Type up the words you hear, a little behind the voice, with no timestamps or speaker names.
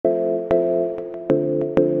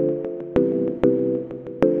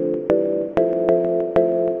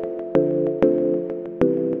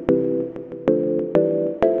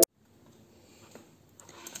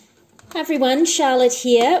everyone, Charlotte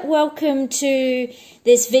here. Welcome to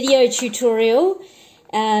this video tutorial.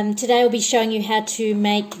 Today I'll be showing you how to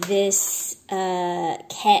make this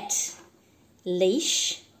cat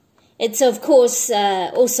leash. It's of course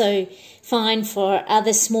also fine for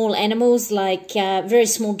other small animals like very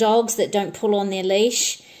small dogs that don't pull on their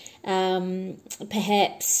leash.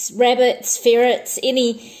 Perhaps rabbits, ferrets,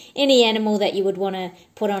 any animal that you would want to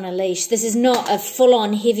put on a leash. This is not a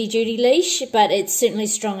full-on heavy-duty leash, but it's certainly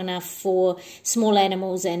strong enough for small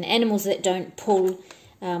animals and animals that don't pull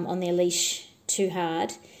on their leash too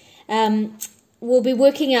hard. We'll be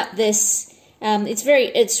working up this.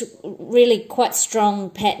 It's really quite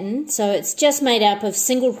strong pattern. So it's just made up of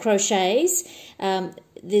single crochets.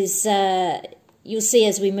 You'll see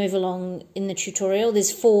as we move along in the tutorial,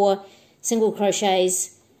 there's 4 single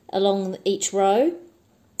crochets along each row,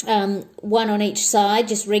 one on each side,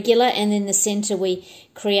 just regular, and in the center we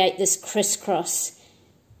create this crisscross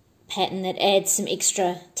pattern that adds some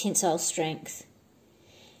extra tensile strength.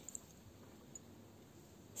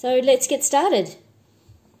 So let's get started.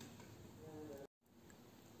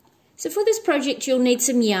 So for this project you'll need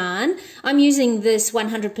some yarn. I'm using this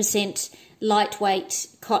 100% lightweight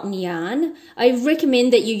cotton yarn. I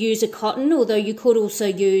recommend that you use a cotton, although you could also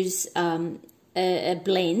use a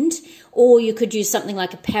blend, or you could use something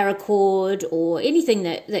like a paracord or anything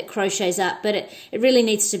that crochets up, but it really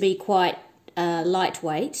needs to be quite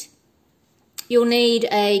lightweight. You'll need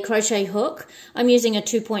a crochet hook. I'm using a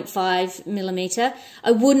 2.5mm.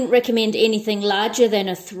 I wouldn't recommend anything larger than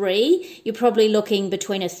a 3. You're probably looking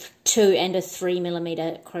between a 2 and a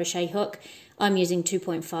 3mm crochet hook. I'm using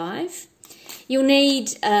 2.5. You'll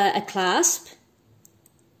need a clasp.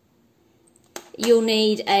 You'll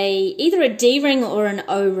need either a D-ring or an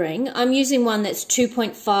O-ring. I'm using one that's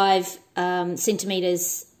 2.5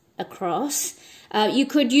 centimeters across. You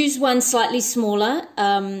could use one slightly smaller,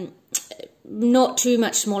 not too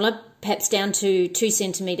much smaller, perhaps down to 2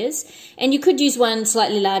 centimeters. And you could use one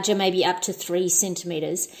slightly larger, maybe up to 3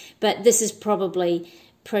 centimeters. But this is probably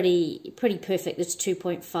pretty perfect. It's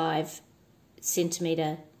 2.5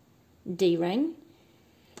 centimeter D-ring.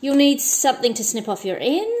 You'll need something to snip off your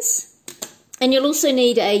ends, and you'll also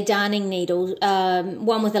need a darning needle,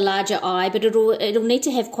 one with a larger eye, but it'll need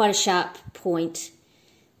to have quite a sharp point.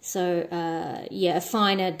 So yeah, a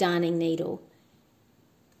finer darning needle.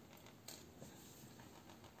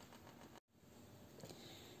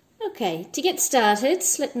 Okay, to get started,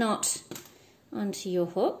 slip knot onto your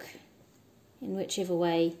hook in whichever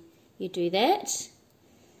way you do that.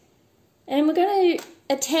 And we're going to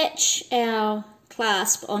attach our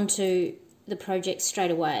clasp onto the project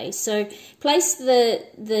straight away. So place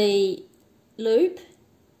the loop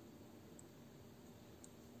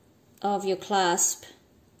of your clasp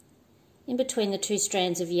in between the 2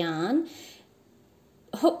 strands of yarn.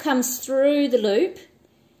 Hook comes through the loop,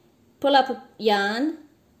 pull up a yarn,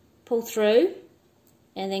 pull through,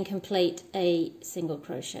 and then complete a single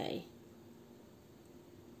crochet.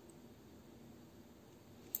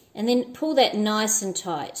 And then pull that nice and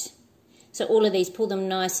tight. So all of these, pull them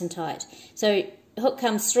nice and tight. So hook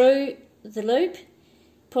comes through the loop,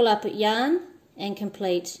 pull up a yarn, and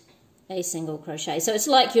complete a single crochet. So it's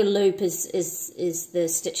like your loop is the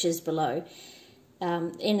stitches below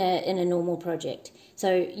in a normal project.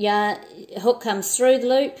 So hook comes through the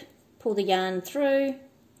loop, pull the yarn through,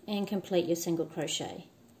 and complete your single crochet.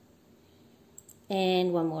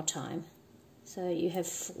 And one more time. So you have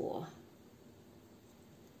 4.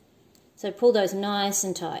 So pull those nice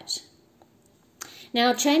and tight.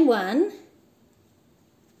 Now chain 1,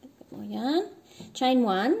 a bit more yarn, chain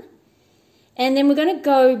 1, and then we're going to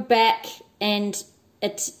go back and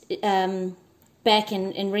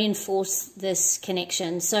reinforce this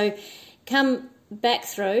connection. So come back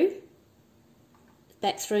through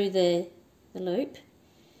the loop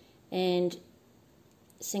and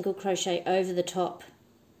single crochet over the top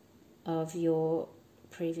of your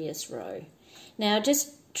previous row. Now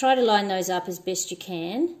just try to line those up as best you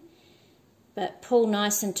can, but pull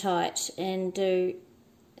nice and tight and do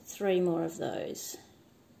 3 more of those.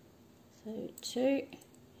 So 2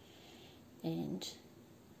 and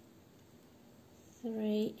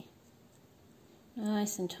 3,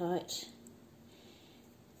 nice and tight,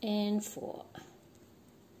 and 4.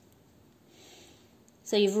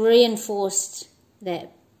 So you've reinforced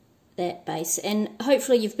that base, and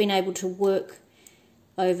hopefully you've been able to work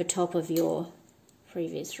over top of your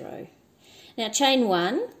previous row. Now chain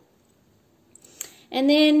 1, and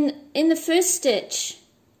then in the first stitch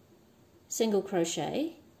single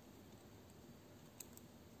crochet.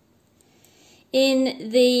 In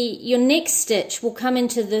your next stitch will come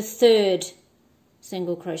into the 3rd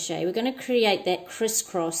single crochet. We're going to create that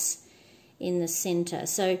crisscross in the center.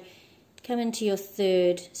 So come into your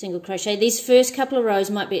third single crochet. These first couple of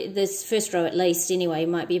rows might be, this first row at least anyway,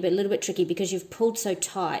 might be a little bit tricky because you've pulled so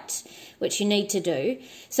tight, which you need to do.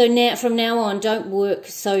 So now, from now on, don't work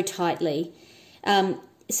so tightly.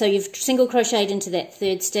 So you've single crocheted into that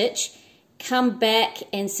third stitch, come back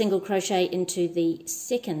and single crochet into the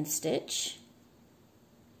second stitch.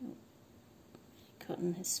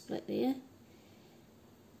 Cotton has split there.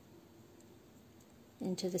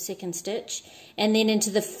 Into the second stitch, and then into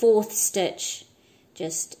the fourth stitch,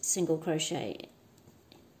 just single crochet.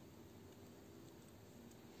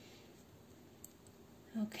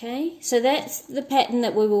 Okay, so that's the pattern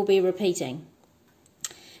that we will be repeating.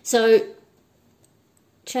 So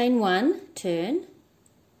chain 1, turn,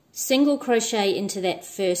 single crochet into that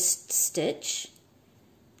first stitch,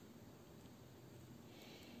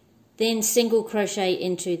 then single crochet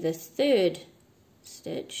into the third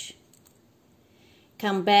stitch,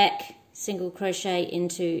 come back, single crochet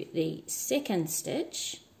into the second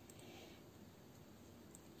stitch,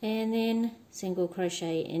 and then single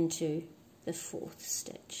crochet into the fourth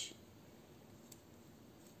stitch.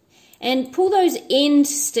 And pull those end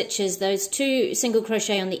stitches, those 2 single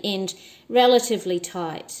crochet on the end, relatively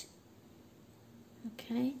tight.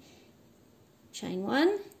 Okay, chain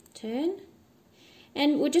 1, turn,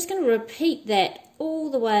 and we're just going to repeat that all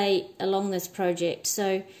the way along this project.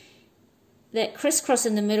 So that crisscross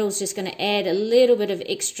in the middle is just going to add a little bit of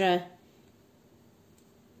extra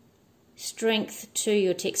strength to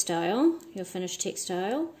your textile, your finished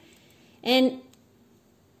textile. And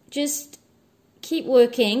just keep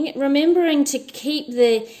working, remembering to keep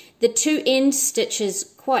the 2 end stitches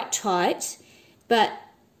quite tight, but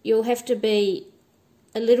you'll have to be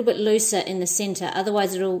a little bit looser in the center,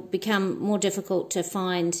 otherwise it'll become more difficult to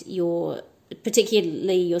find your,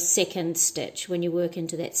 particularly your second stitch. When you work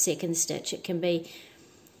into that second stitch, it can be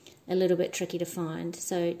a little bit tricky to find.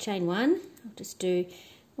 So chain 1, I'll just do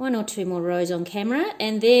 1 or 2 more rows on camera,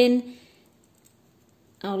 and then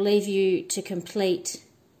I'll leave you to complete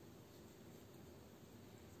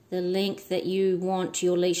the length that you want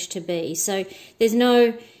your leash to be. So there's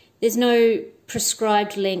no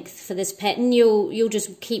prescribed length for this pattern. You'll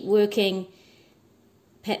just keep working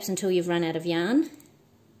perhaps until you've run out of yarn,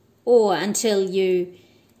 or until you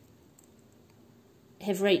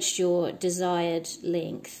have reached your desired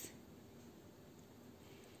length.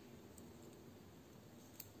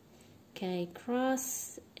 Okay,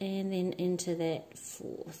 cross, and then into that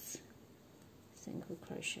fourth single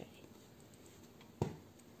crochet.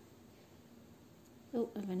 Oh,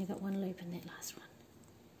 I've only got 1 loop in that last one.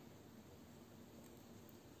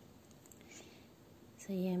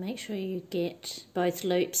 So yeah, make sure you get both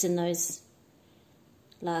loops in those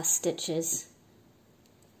last stitches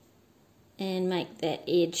and make that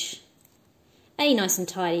edge nice and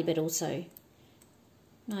tidy, but also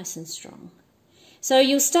nice and strong. So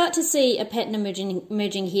you'll start to see a pattern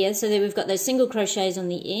emerging here. So there we've got those single crochets on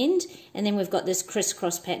the end, and then we've got this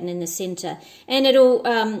crisscross pattern in the center, and it'll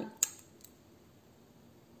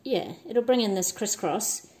it'll bring in this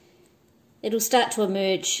crisscross. It'll start to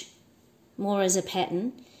emerge more as a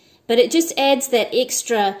pattern, but it just adds that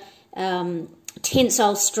extra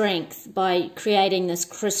tensile strength by creating this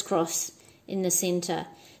crisscross in the center.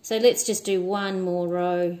 So let's just do 1 more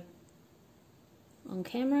row on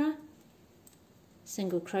camera.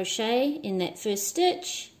 Single crochet in that first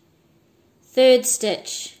stitch, third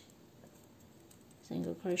stitch,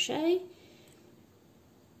 single crochet,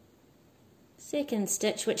 second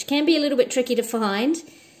stitch, which can be a little bit tricky to find,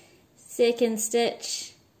 second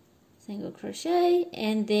stitch, single crochet,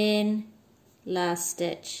 and then last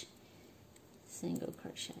stitch, single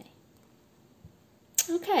crochet.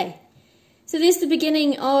 Okay, so there's the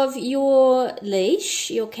beginning of your leash,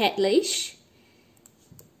 your cat leash.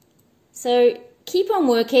 So keep on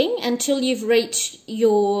working until you've reached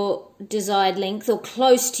your desired length, or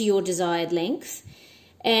close to your desired length,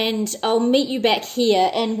 and I'll meet you back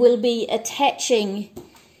here, and we'll be attaching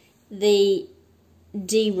the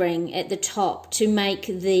D-ring at the top to make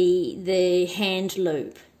the hand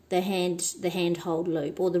loop, the hand hold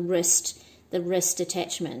loop, or the wrist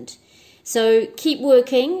attachment. So keep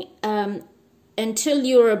working until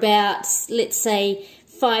you're about, let's say,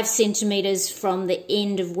 5 centimeters from the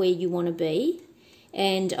end of where you want to be,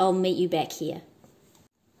 and I'll meet you back here.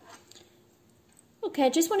 Okay, I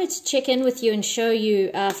just wanted to check in with you and show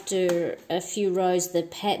you after a few rows the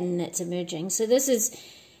pattern that's emerging. So this is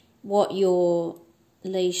what your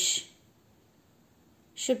leash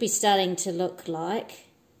should be starting to look like.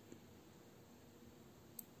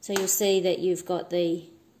 So you'll see that you've got the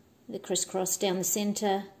crisscross down the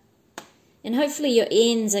center, and hopefully your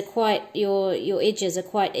ends are quite, your edges are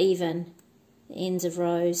quite even ends of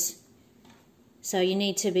rows. So you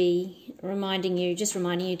need to be reminding you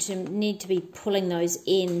to need to be pulling those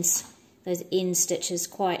end stitches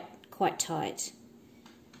quite tight.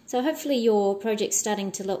 So hopefully your project's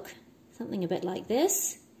starting to look something a bit like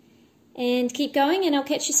this. And keep going, and I'll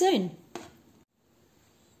catch you soon.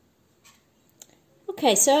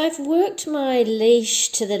 Okay, so I've worked my leash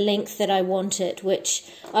to the length that I want it, which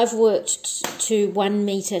I've worked to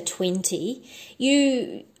 1.20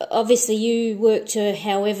 meters. Obviously you work to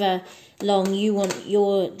however long you want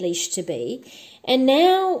your leash to be. And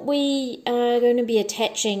now we are going to be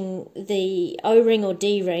attaching the O-ring or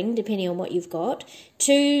D-ring, depending on what you've got,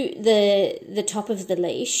 to the top of the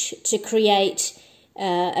leash to create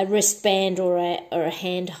a wristband or a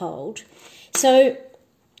handhold. So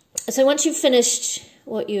once you've finished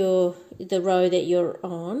the row that you're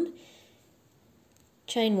on,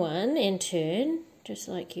 chain 1 and turn, just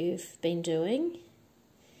like you've been doing,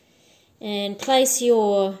 and place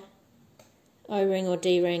your O-ring or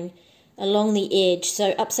D-ring along the edge,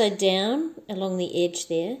 so upside down along the edge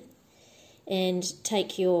there, and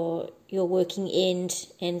take your working end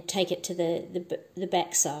and take it to the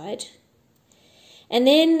back side, and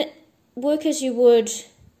then work as you would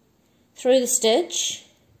through the stitch,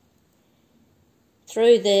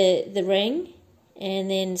 through the ring, and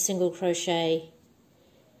then single crochet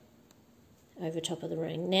over top of the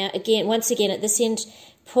ring. Now once again at this end,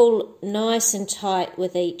 pull nice and tight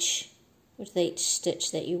with each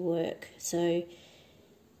stitch that you work. So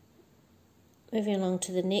moving along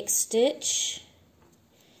to the next stitch,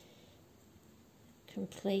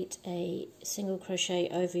 complete a single crochet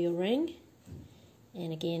over your ring,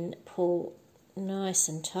 and again pull nice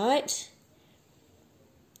and tight.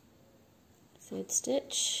 Third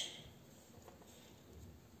stitch,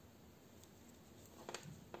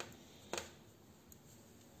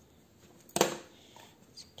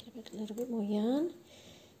 let's get a little bit more yarn.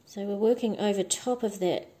 So we're working over top of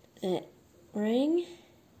that ring,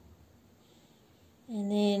 and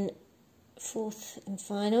then fourth and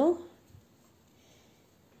final,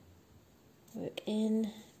 work in,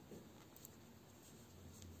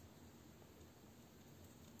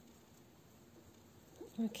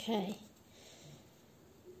 okay.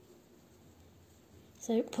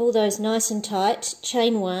 So pull those nice and tight,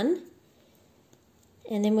 chain 1,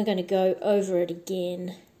 and then we're going to go over it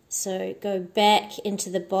again. So go back into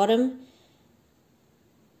the bottom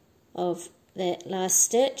of that last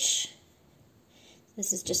stitch.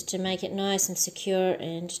 This is just to make it nice and secure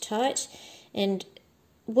and tight, and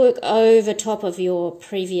work over top of your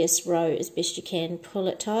previous row as best you can. Pull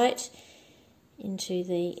it tight into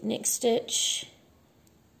the next stitch,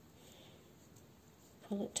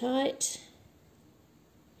 pull it tight,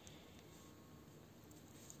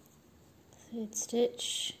 third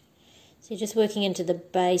stitch. So you're just working into the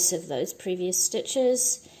base of those previous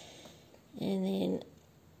stitches, and then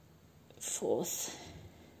fourth.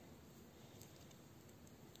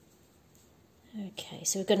 Okay,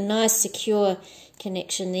 so we've got a nice secure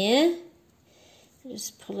connection there. So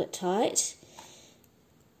just pull it tight,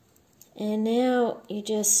 and now you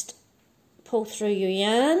just pull through your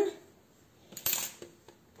yarn.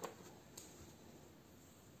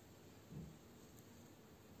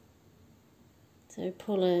 So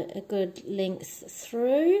pull a good length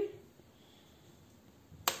through,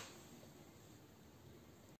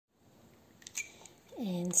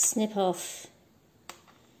 and snip off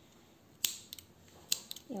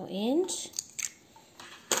your end.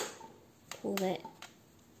 Pull the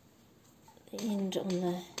end on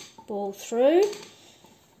the ball through,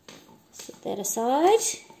 set that aside,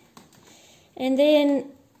 and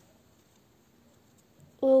then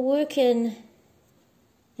we'll work in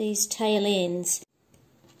these tail ends.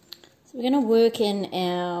 So we're going to work in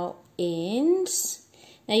our ends.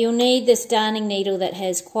 Now you'll need this darning needle that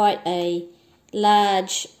has quite a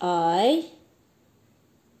large eye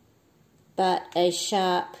but a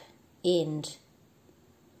sharp end.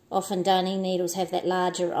 Often darning needles have that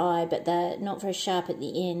larger eye, but they're not very sharp at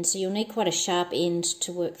the end, so you'll need quite a sharp end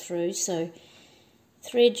to work through. So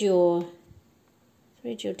thread your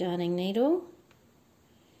darning needle,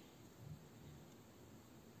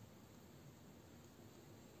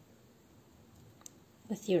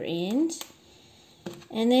 with your end,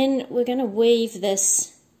 and then we're going to weave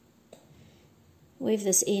this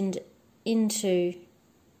end into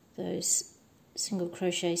those single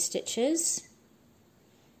crochet stitches.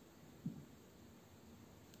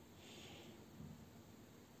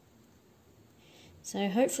 So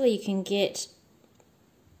hopefully you can get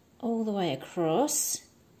all the way across.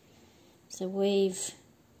 So weave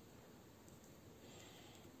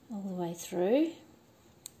all the way through.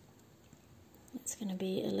 It's going to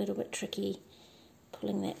be a little bit tricky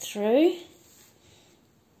pulling that through.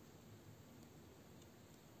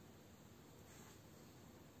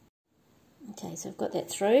 Okay, so I've got that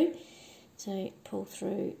through. So pull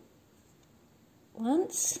through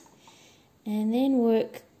once and then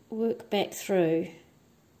work back through.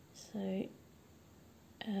 So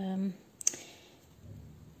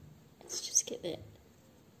let's just get that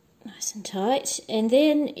nice and tight, and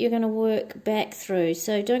then you're going to work back through.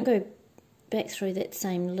 So don't go back through that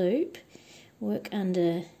same loop, work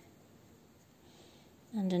underneath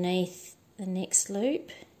the next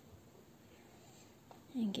loop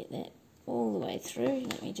and get that all the way through.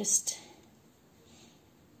 Let me just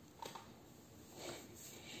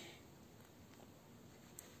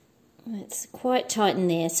it's quite tight in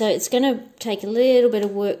there, so it's going to take a little bit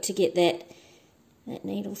of work to get that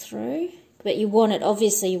needle through, but you want it,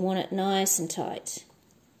 obviously you want it nice and tight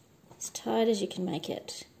as you can make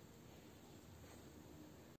it.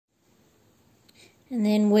 And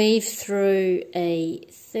then weave through a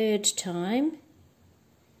third time,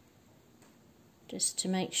 just to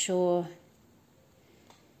make sure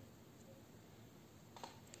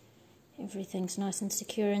everything's nice and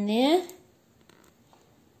secure in there.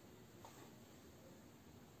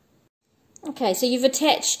 Okay, so you've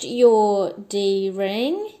attached your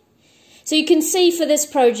D-ring. So you can see for this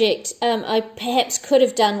project, I perhaps could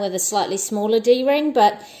have done with a slightly smaller D-ring,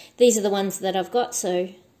 but these are the ones that I've got, so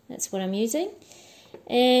that's what I'm using.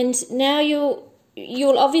 And now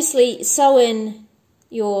you'll obviously sew in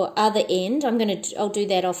your other end. I'll do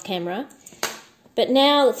that off camera. But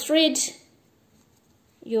now thread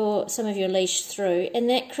some of your leash through, and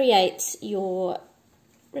that creates your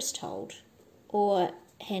wrist hold or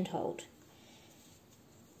hand hold.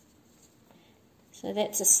 So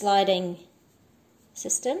that's a sliding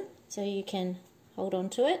system, so you can hold on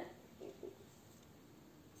to it.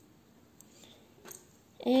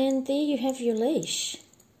 And there you have your leash.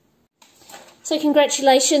 So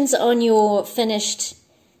congratulations on your finished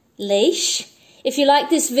leash. If you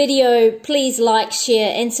like this video, please like,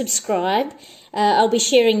 share and subscribe. I'll be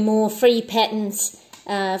sharing more free patterns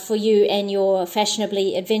for you and your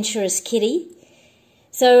fashionably adventurous kitty.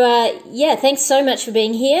 So yeah, thanks so much for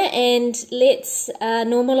being here, and let's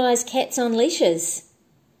normalise cats on leashes.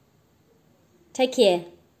 Take care.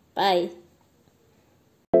 Bye.